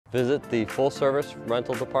Visit the full-service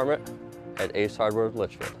rental department at Ace Hardware of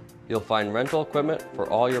Litchfield. You'll find rental equipment for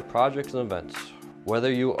all your projects and events.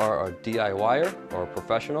 Whether you are a DIYer or a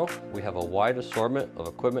professional, we have a wide assortment of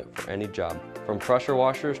equipment for any job. From pressure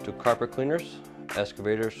washers to carpet cleaners,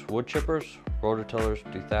 excavators, wood chippers, rototillers,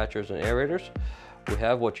 dethatchers, and aerators, we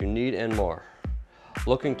have what you need and more.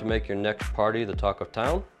 Looking to make your next party the talk of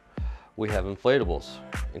town? We have inflatables,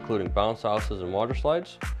 including bounce houses and water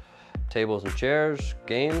slides, tables and chairs,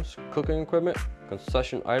 games, cooking equipment,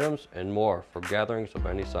 concession items, and more for gatherings of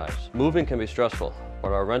any size. Moving can be stressful,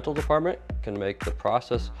 but our rental department can make the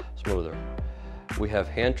process smoother. We have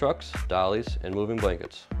hand trucks, dollies, and moving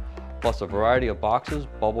blankets, plus a variety of boxes,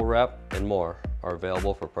 bubble wrap, and more are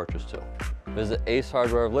available for purchase too. Visit Ace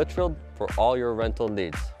Hardware of Litchfield for all your rental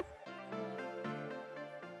needs.